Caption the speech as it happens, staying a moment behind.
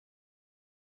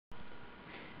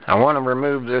I want to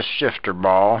remove this shifter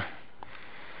ball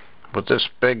with this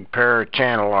big pair of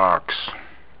channel locks.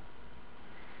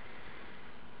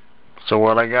 So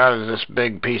what I got is this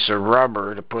big piece of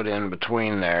rubber to put in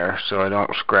between there so I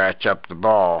don't scratch up the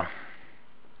ball.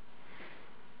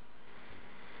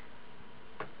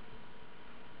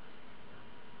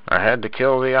 I had to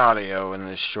kill the audio in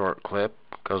this short clip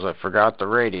because I forgot the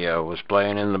radio was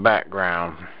playing in the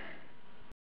background.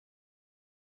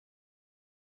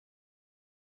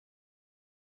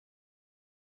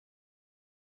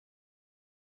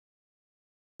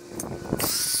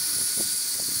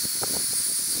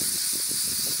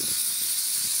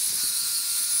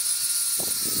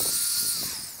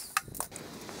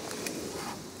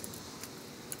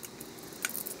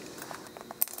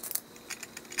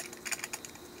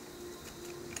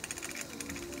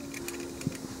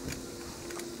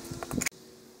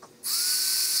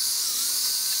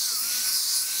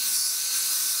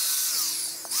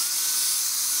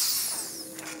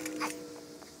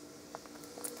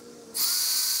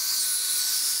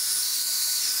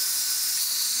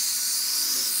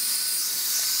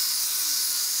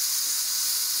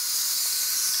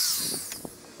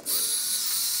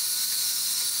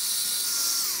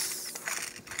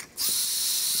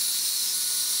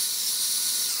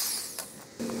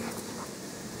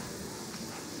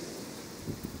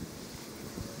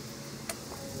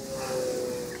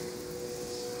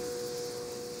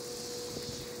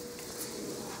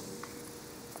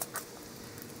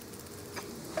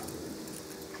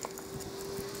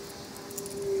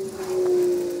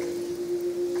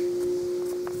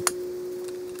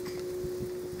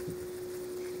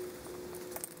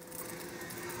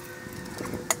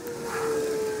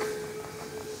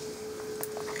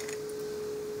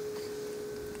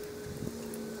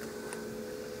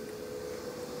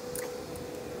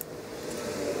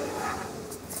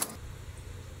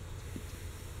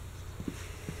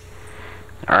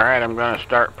 Alright, I'm going to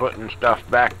start putting stuff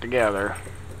back together.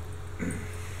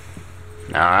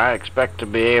 Now I expect to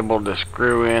be able to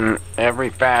screw in every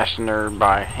fastener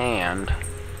by hand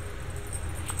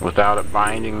without it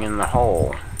binding in the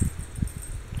hole.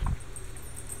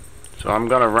 So I'm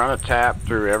going to run a tap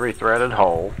through every threaded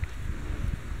hole.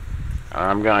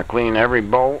 I'm going to clean every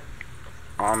bolt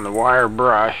on the wire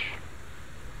brush,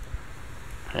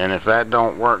 and if that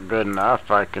don't work good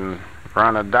enough, I can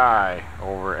run a die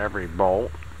over every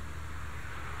bolt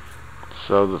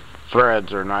so the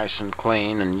threads are nice and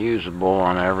clean and usable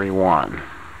on every one.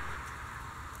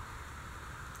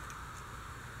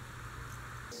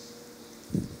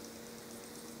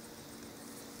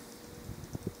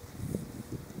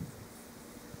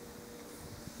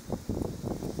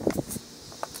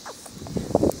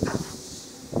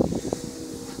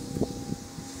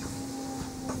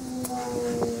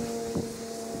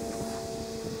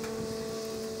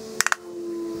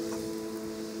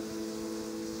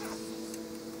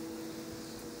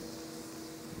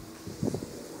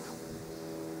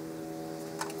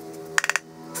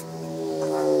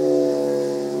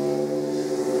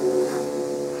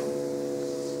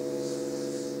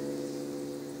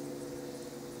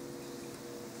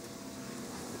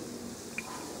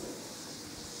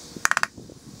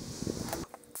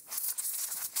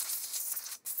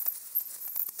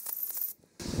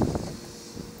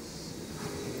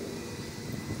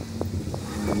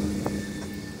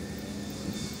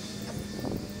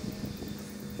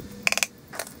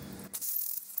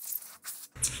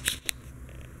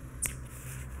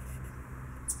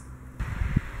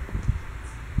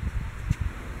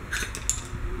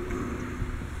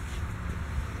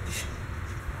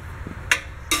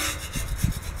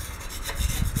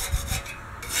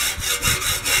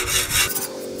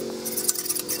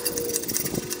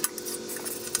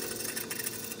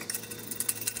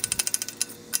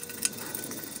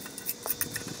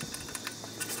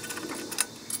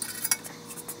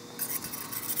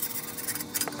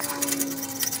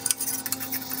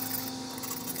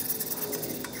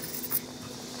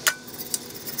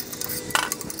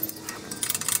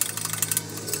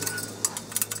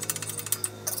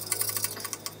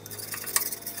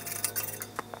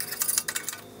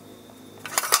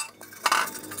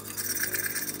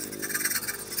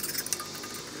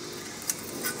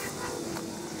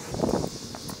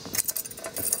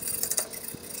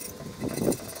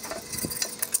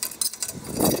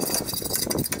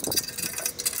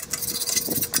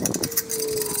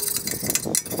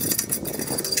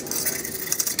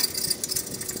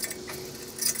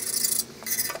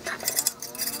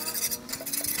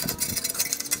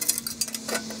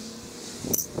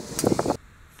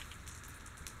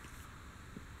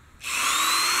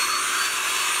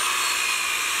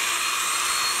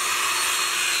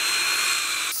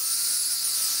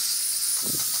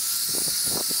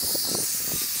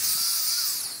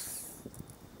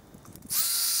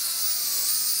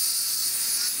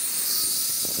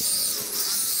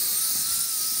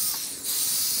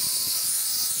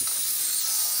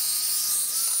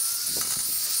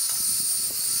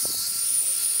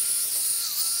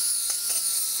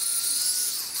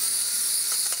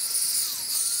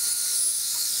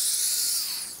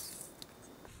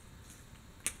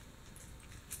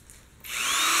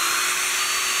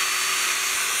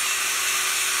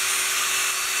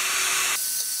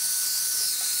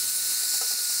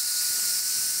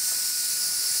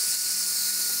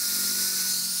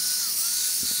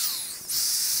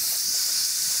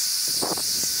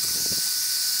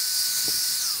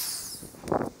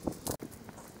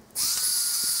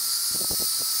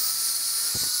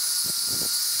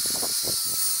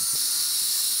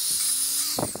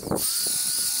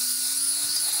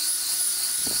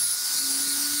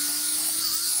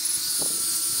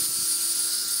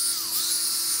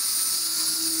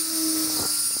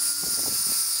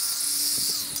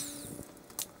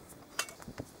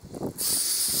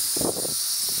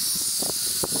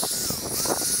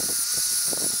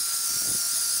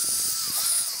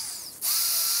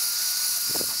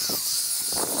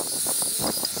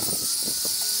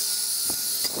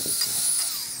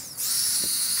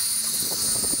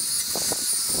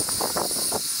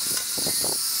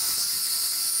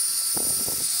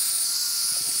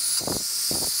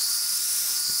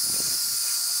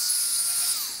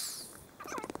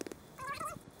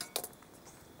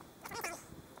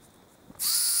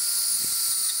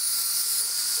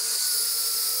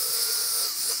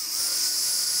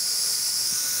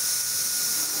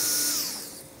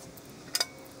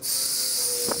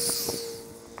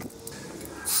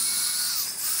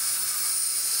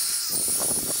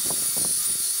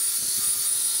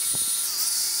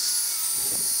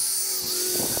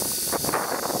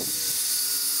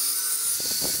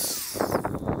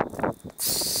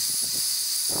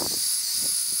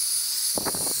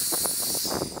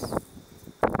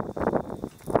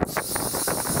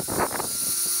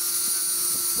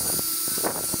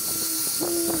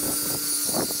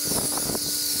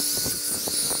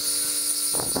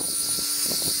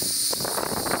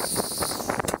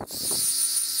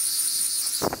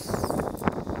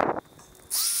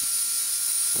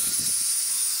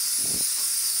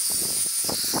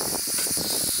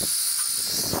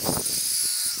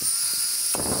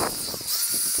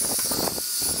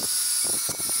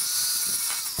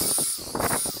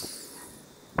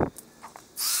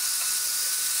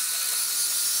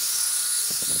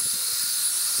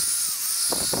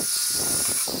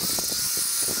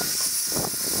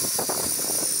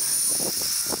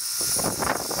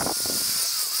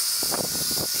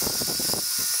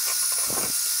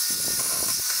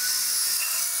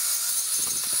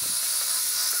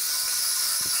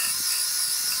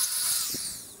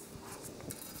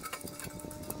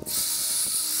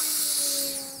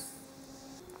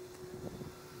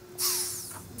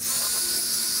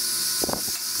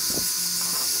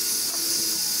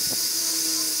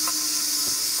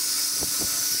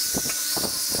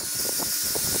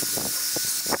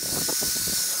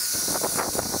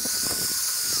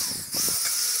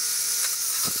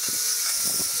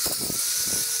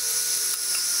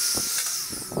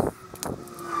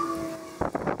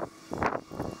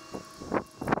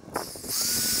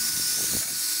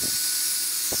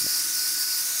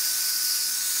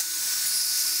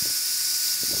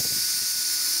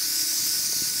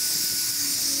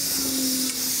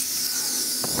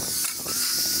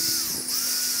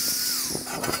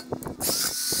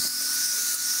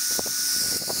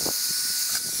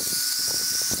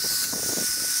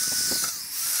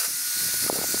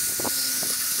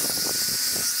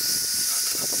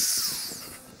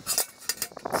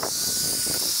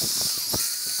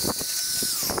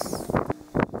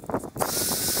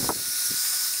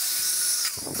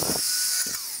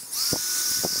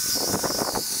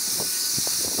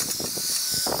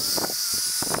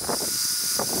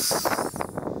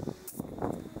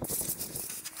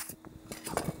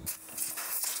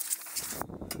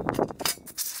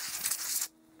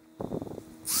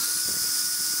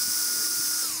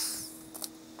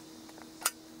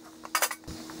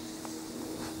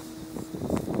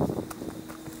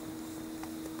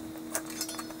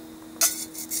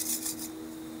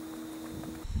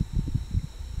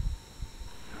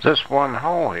 This one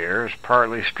hole here is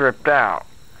partly stripped out.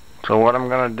 So what I'm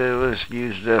going to do is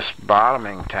use this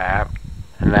bottoming tap,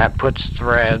 and that puts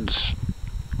threads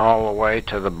all the way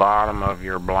to the bottom of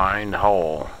your blind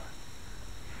hole.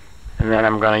 And then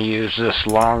I'm going to use this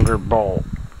longer bolt.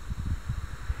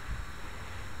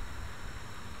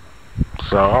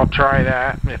 So I'll try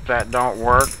that. If that don't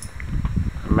work,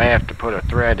 I may have to put a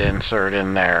thread insert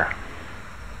in there.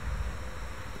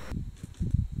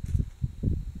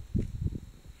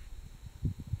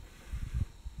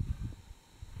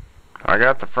 I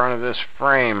got the front of this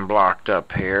frame blocked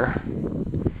up here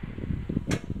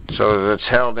so that it's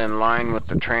held in line with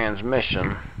the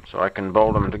transmission, so I can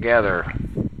bolt them together.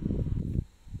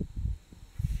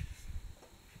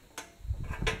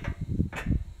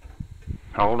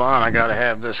 Hold on, I gotta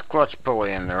have this clutch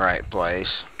pulley in the right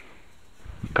place,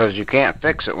 because you can't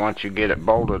fix it once you get it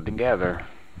bolted together.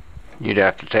 You'd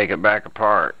have to take it back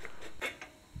apart.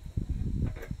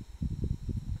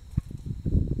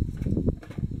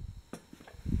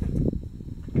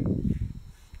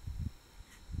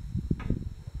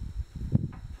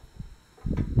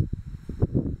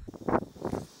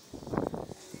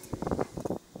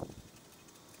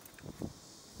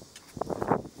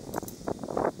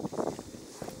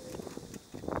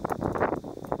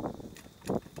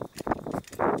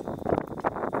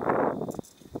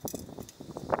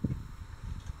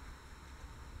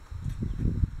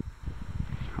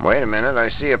 Wait a minute, I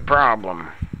see a problem.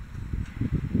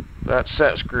 That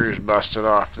set screw's busted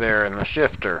off there in the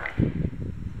shifter.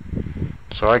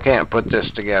 So I can't put this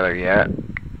together yet.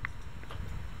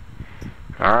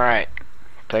 Alright,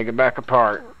 take it back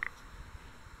apart.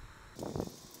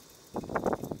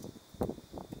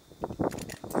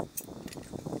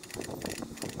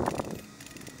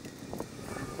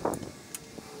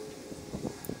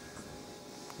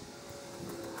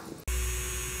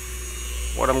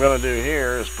 What I'm going to do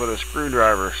here is put a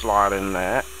screwdriver slot in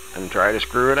that and try to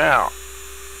screw it out.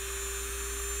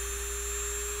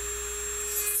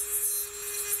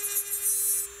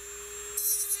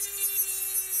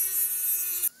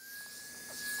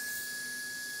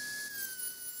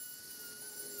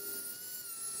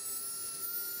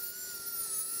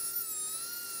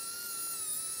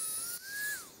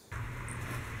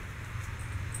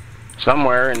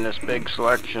 Somewhere in this big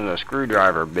selection of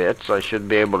screwdriver bits, I should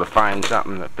be able to find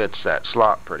something that fits that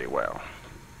slot pretty well.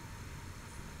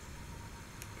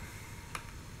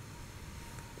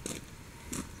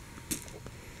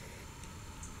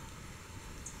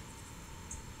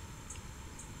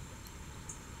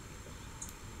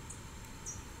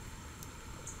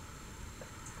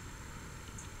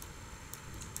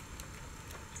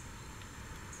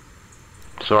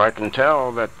 So I can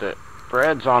tell that the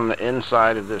threads on the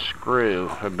inside of this screw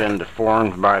have been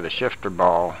deformed by the shifter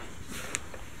ball,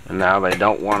 and now they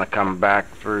don't want to come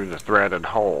back through the threaded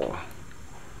hole,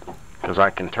 because I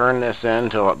can turn this in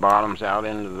till it bottoms out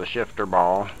into the shifter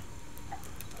ball,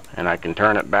 and I can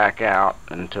turn it back out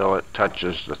until it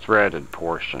touches the threaded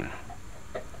portion.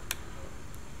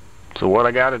 So what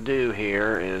I got to do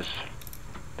here is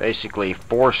basically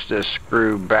force this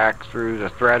screw back through the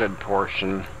threaded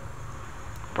portion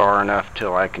far enough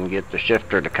till I can get the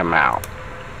shifter to come out.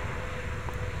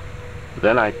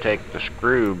 Then I take the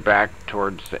screw back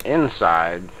towards the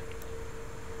inside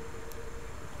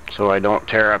so I don't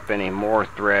tear up any more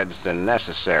threads than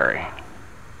necessary.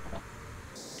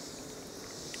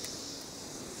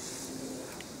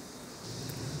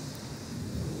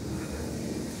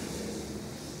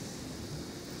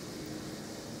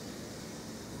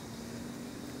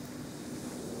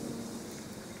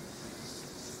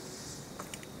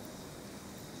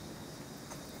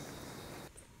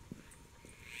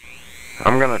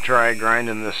 I'm going to try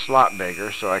grinding this slot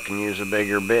bigger so I can use a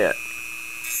bigger bit.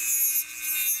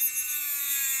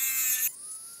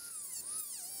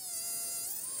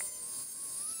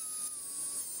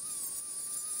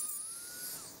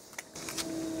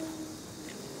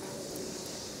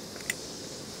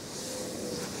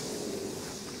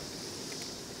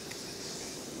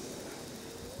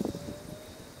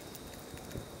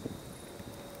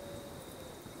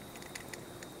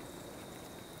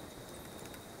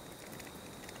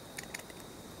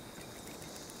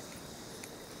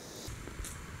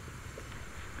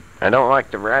 I don't like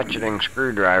the ratcheting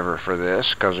screwdriver for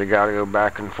this because you got to go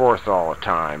back and forth all the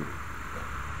time.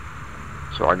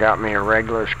 So I got me a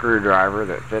regular screwdriver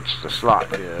that fits the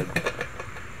slot good,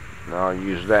 and I'll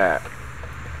use that.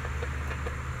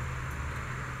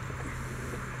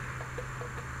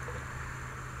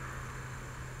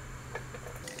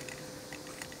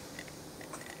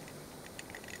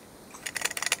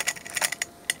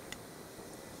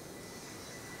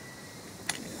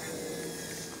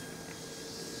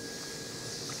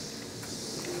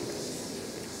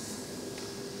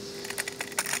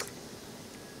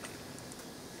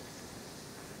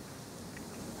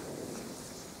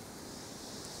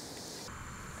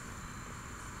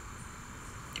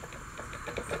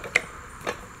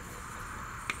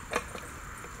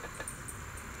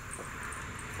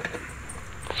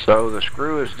 So the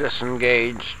screw is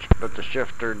disengaged, but the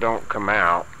shifter don't come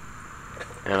out.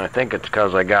 And I think it's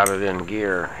because I got it in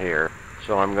gear here.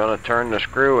 So I'm going to turn the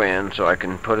screw in so I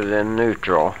can put it in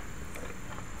neutral.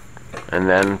 And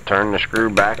then turn the screw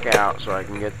back out so I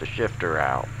can get the shifter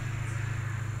out.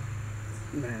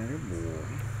 Matter boy.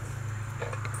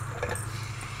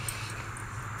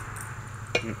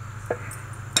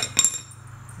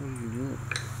 What do you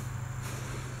look?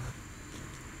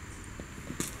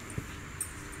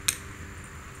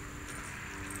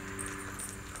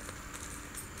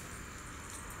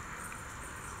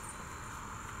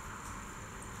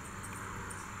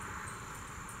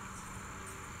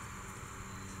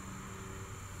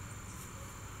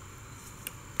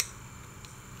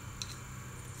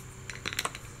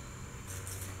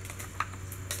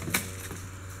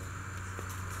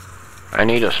 I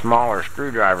need a smaller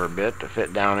screwdriver bit to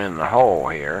fit down in the hole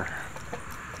here.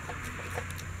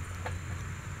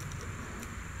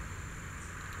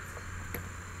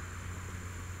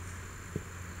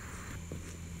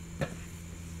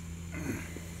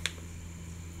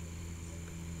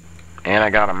 And I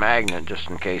got a magnet just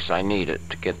in case I need it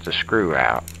to get the screw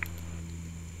out.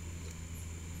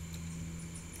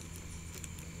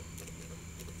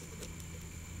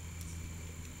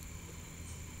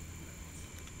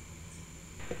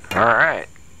 Alright.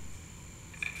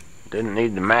 Didn't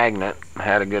need the magnet.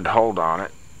 Had a good hold on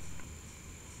it.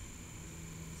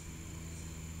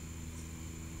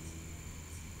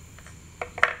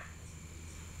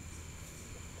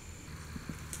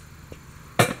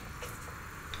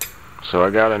 So I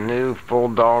got a new full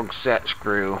dog set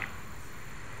screw.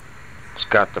 It's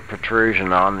got the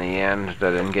protrusion on the end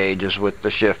that engages with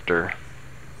the shifter.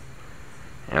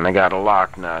 And I got a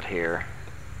lock nut here.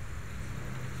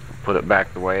 Put it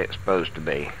back the way it's supposed to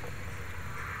be.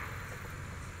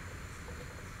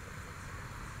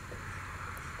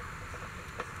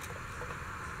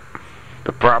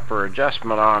 The proper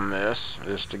adjustment on this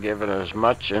is to give it as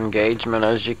much engagement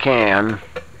as you can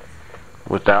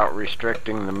without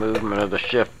restricting the movement of the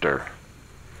shifter.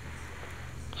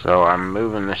 So I'm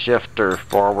moving the shifter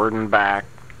forward and back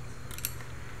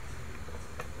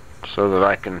so that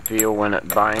I can feel when it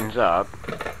binds up.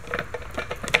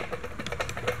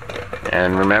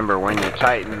 And remember, when you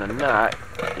tighten the nut,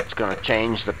 it's going to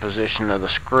change the position of the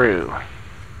screw.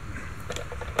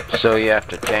 So you have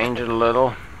to change it a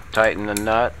little, tighten the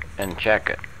nut, and check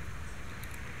it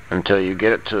until you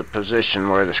get it to a position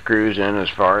where the screw's in as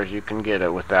far as you can get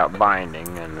it without binding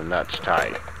and the nut's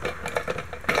tight.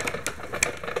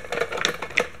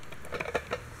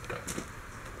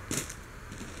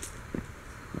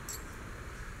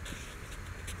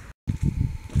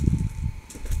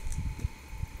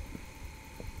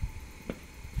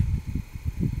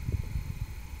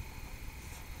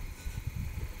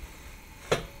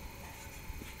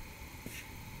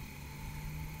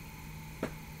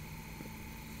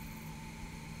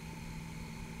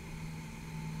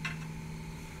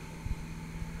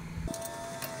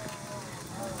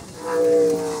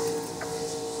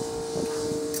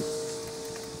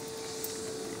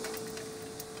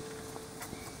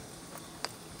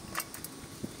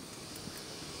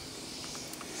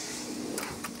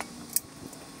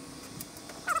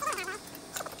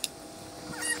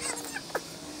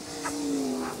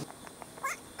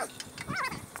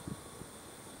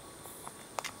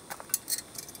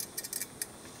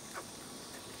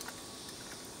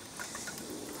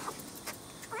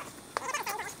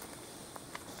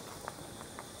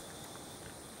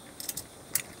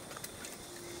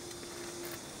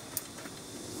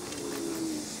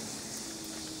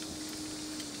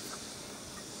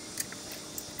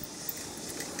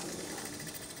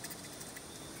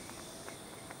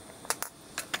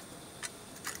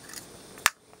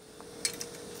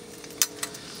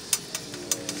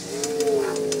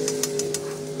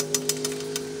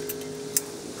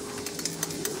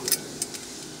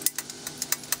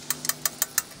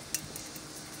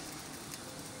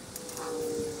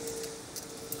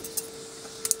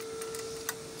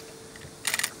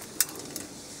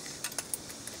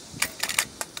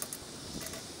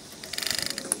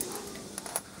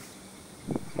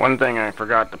 One thing I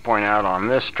forgot to point out on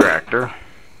this tractor,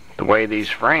 the way these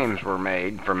frames were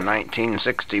made from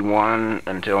 1961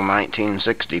 until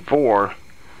 1964,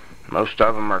 most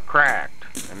of them are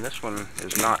cracked, and this one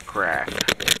is not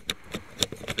cracked.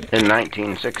 In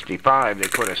 1965 they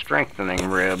put a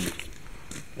strengthening rib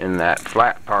in that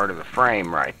flat part of the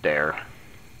frame right there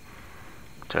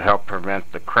to help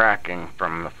prevent the cracking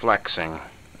from the flexing,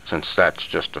 since that's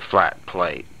just a flat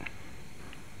plate.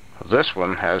 This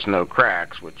one has no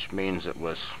cracks, which means it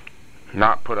was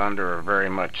not put under very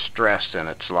much stress in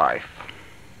its life.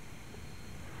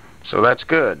 So that's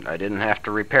good. I didn't have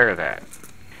to repair that.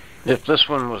 If this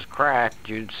one was cracked,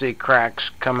 you'd see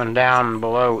cracks coming down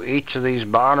below each of these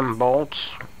bottom bolts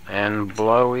and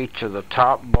below each of the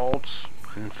top bolts.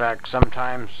 In fact,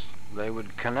 sometimes they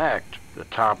would connect the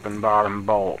top and bottom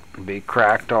bolt and be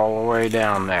cracked all the way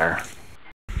down there.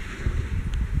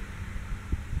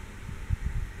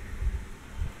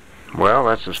 Well,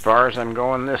 that's as far as I'm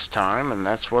going this time, and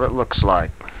that's what it looks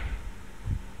like.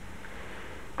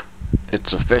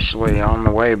 It's officially on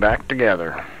the way back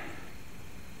together.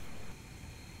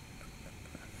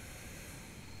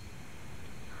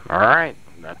 Alright,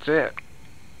 that's it.